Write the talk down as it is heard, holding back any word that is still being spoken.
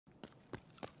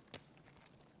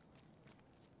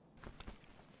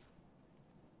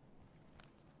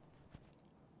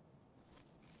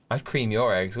I'd cream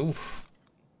your eggs. Oof.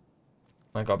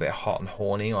 I got a bit hot and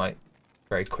horny, like,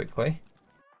 very quickly.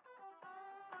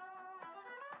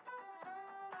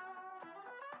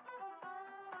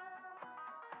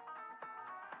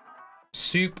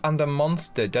 Soup and a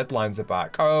monster. Deadlines are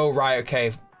back. Oh, right, okay.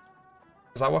 Is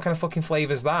that what kind of fucking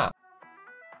flavour is that?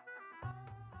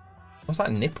 What's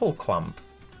that nipple clamp?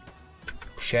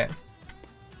 Shit.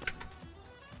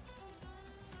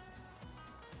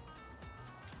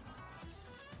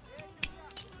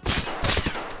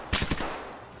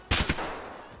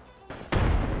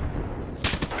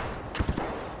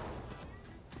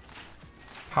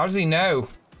 How does he know?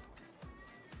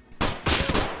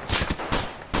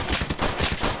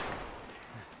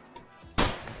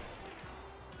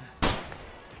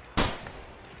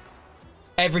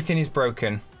 Everything is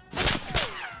broken.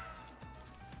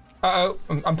 Uh-oh,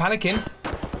 I'm panicking.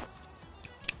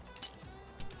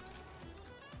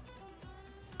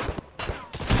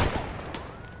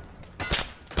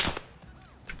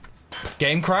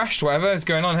 Game crashed, whatever is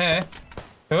going on here.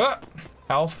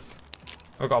 Health.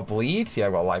 I've got bleed? Yeah,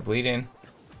 I've got light bleeding.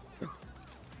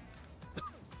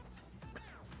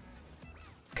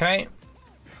 Okay.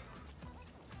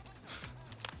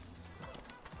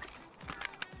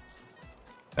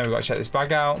 Now we've got to check this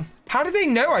bag out. How did they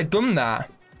know I'd done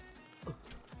that?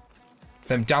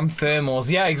 Them damn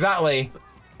thermals. Yeah, exactly.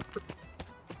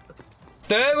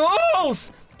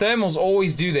 Thermals! Thermals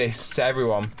always do this to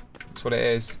everyone. That's what it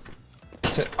is.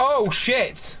 Oh,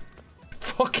 shit!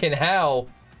 Fucking hell.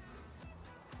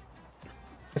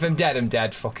 If I'm dead, I'm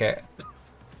dead. Fuck it.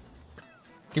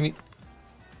 Give me...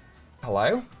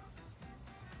 Hello?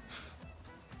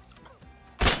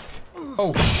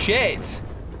 Oh, shit!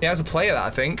 Yeah, I was a player that, I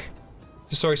think.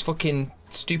 Just saw his fucking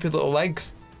stupid little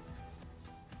legs.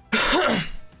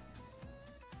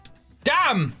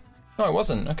 Damn! No, it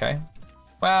wasn't. Okay.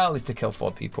 Well, at least they killed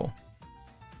 4 people.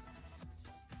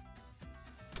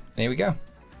 Here we go.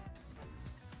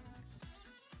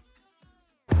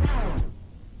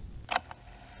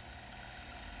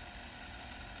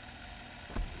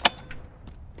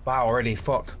 Wow, already,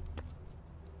 fuck.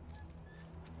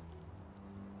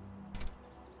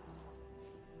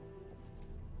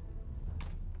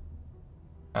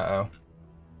 Uh-oh.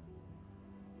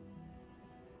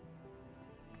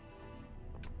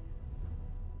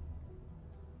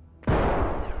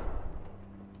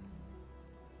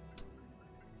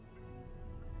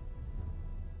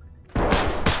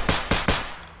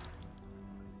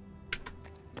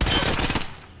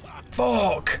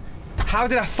 Fuck! How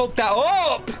did I fuck that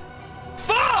up?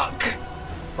 Fuck!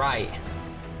 Right,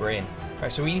 we're in.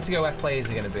 Right, so we need to go where players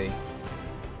are gonna be.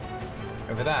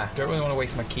 Over there. Don't really want to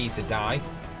waste my key to die,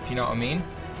 if you know what I mean.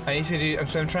 I need to do.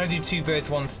 So I'm trying to do 2 birds,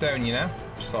 1 stone. You know,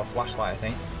 just saw a flashlight, I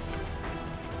think.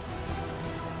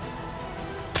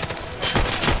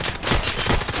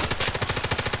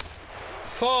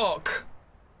 Fuck!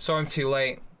 So I'm too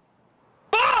late.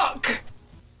 Fuck!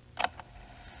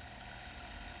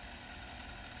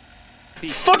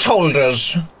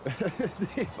 Footholders! I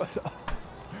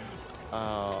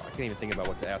can't even think about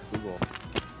what to ask Google.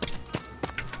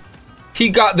 He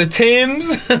got the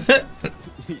Tims!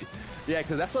 Yeah,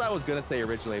 because that's what I was gonna say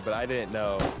originally, but I didn't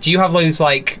know. Do you have those,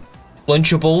 like,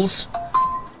 Lunchables?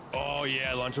 Oh,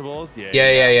 yeah, Lunchables?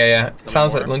 Yeah.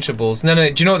 Sounds like Lunchables. No, do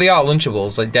you know what they are?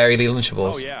 Lunchables, like Dairy Lee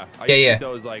Lunchables. Oh, yeah. I used to eat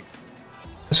those, like...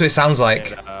 That's what it sounds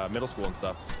like. In, middle school and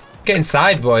stuff. Get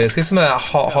inside, boys. Let's get some of that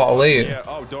hot loot. Yeah.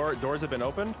 Oh, doors have been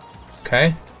opened?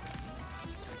 Okay.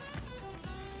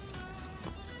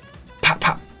 Pop,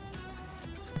 pop.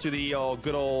 To the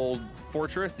good old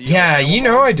fortress? Yeah, you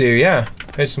know I do, yeah.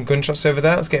 Heard some gunshots over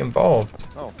there. Let's get involved.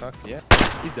 Oh, fuck, yeah.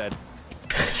 He's dead.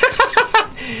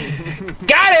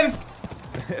 Got him!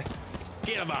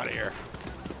 Get him out of here.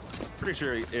 Pretty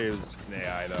sure it was an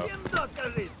AI, though.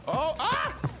 Oh,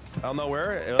 ah! I don't know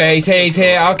where. Hey, he's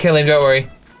here. I'll kill him, don't worry.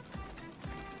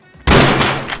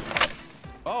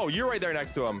 Oh, you're right there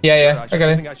next to him. Yeah, I got him.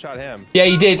 I think I shot him. Yeah,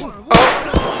 you did.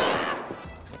 Oh!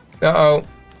 Uh-oh.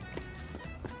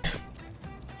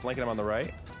 Flanking him on the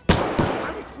right.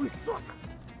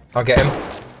 I'll get him.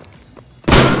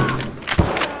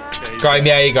 Got him,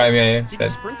 yeah, you got him, yeah. He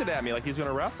just sprinted at me like he's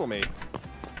gonna wrestle me.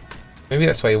 Maybe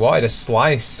that's what he wanted, a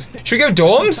slice. Should we go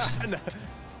dorms?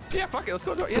 Yeah, fuck it, let's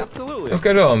go dorms. Yeah, absolutely. Let's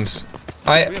go dorms.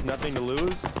 We have nothing to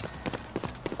lose.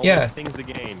 Only things to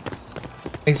gain.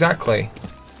 Exactly.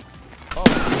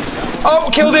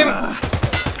 Oh, killed him!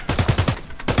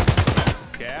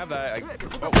 Scab,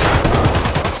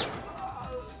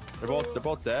 They're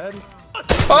both dead.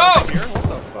 Oh! Here? What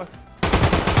the fuck?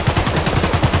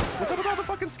 What's up with all the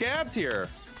fucking scabs here?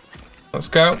 Let's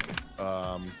go.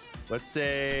 Where Let's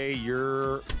say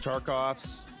you're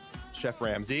Tarkov's Chef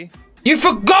Ramsay. You've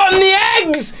forgotten the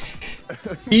eggs!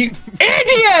 You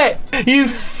idiot! You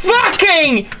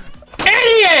fucking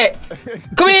idiot!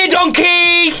 Come here,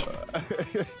 donkey!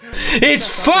 It's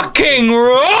fucking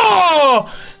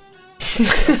raw!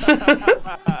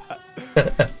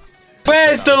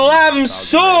 Where's the lamb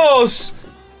sauce?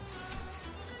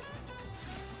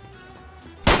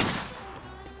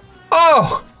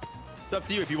 Oh! It's up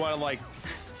to you if you want to like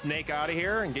snake out of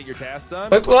here and get your task done.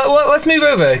 Let's move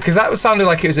over because that sounded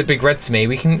like it was a big red to me.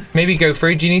 We can maybe go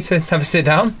through. Do you need to have a sit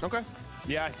down? Okay.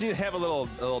 Yeah, I just need to have a little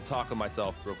talk with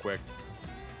myself real quick.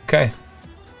 Okay.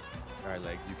 All right,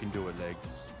 legs, you can do it,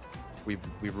 legs. We've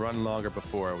run longer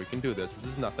before. We can do this. This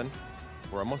is nothing.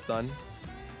 We're almost done.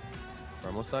 We're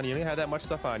almost done. You don't have that much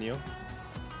stuff on you.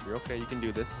 You're okay. You can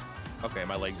do this. Okay,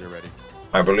 my legs are ready.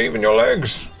 I believe in your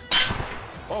legs.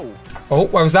 Oh. Oh,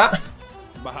 where was that?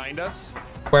 Behind us.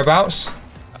 Whereabouts?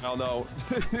 I don't know.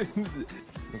 I'm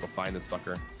gonna go find this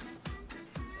fucker.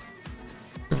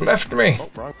 You've left me. Oh,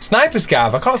 wrong. Sniper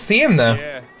scav. I can't see him though.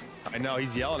 Yeah. I know.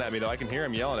 He's yelling at me though. I can hear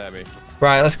him yelling at me.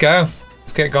 Right, let's go.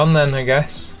 Let's get gone then, I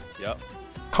guess. Yep.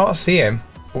 Can't see him.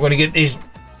 We're gonna get these.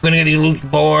 We're gonna get these loot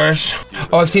boars.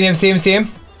 Oh, I've seen him. See him. See him.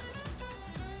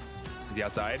 Is he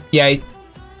outside? Yeah,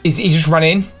 he's just run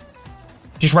in.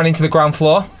 Just run into the ground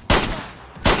floor.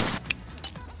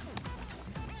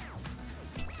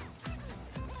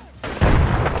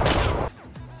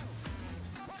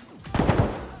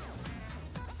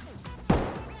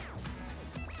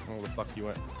 Where the fuck you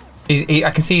went?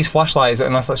 I can see his flashlight,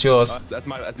 unless that's yours. That's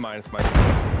mine. That's mine.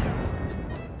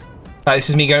 Right, this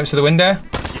is me going up to the window.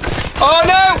 Oh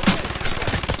no!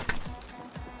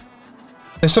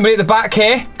 There's somebody at the back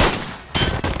here.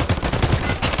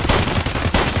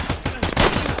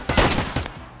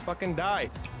 Fucking die.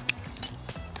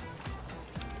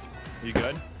 You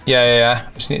good? Yeah.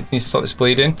 Just need to stop this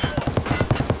bleeding.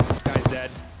 Guy's dead.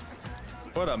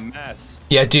 What a mess.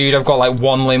 Yeah, dude, I've got like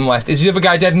one limb left. Is the other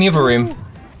guy dead in the other room?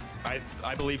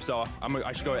 I believe so.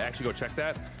 I should actually go check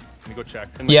that. Let me go check.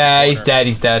 Yeah, he's dead.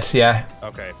 He's dead. Yeah.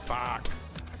 Okay. Fuck.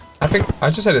 I think I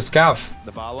just had a scav.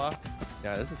 The Vala.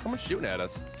 Yeah, this is someone shooting at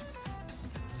us.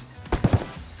 Hey,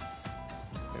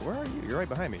 where are you? You're right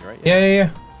behind me, right? Yeah.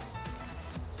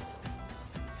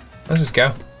 Let's just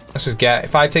go. Let's just get.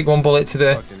 If I take one bullet to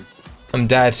the, I'm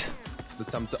dead.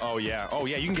 Oh yeah. Oh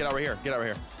yeah. You can get over here. Get over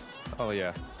here. Oh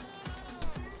yeah.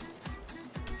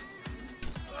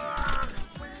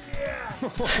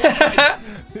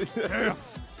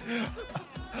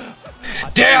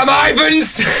 Damn,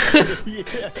 Ivans!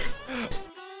 Yeah.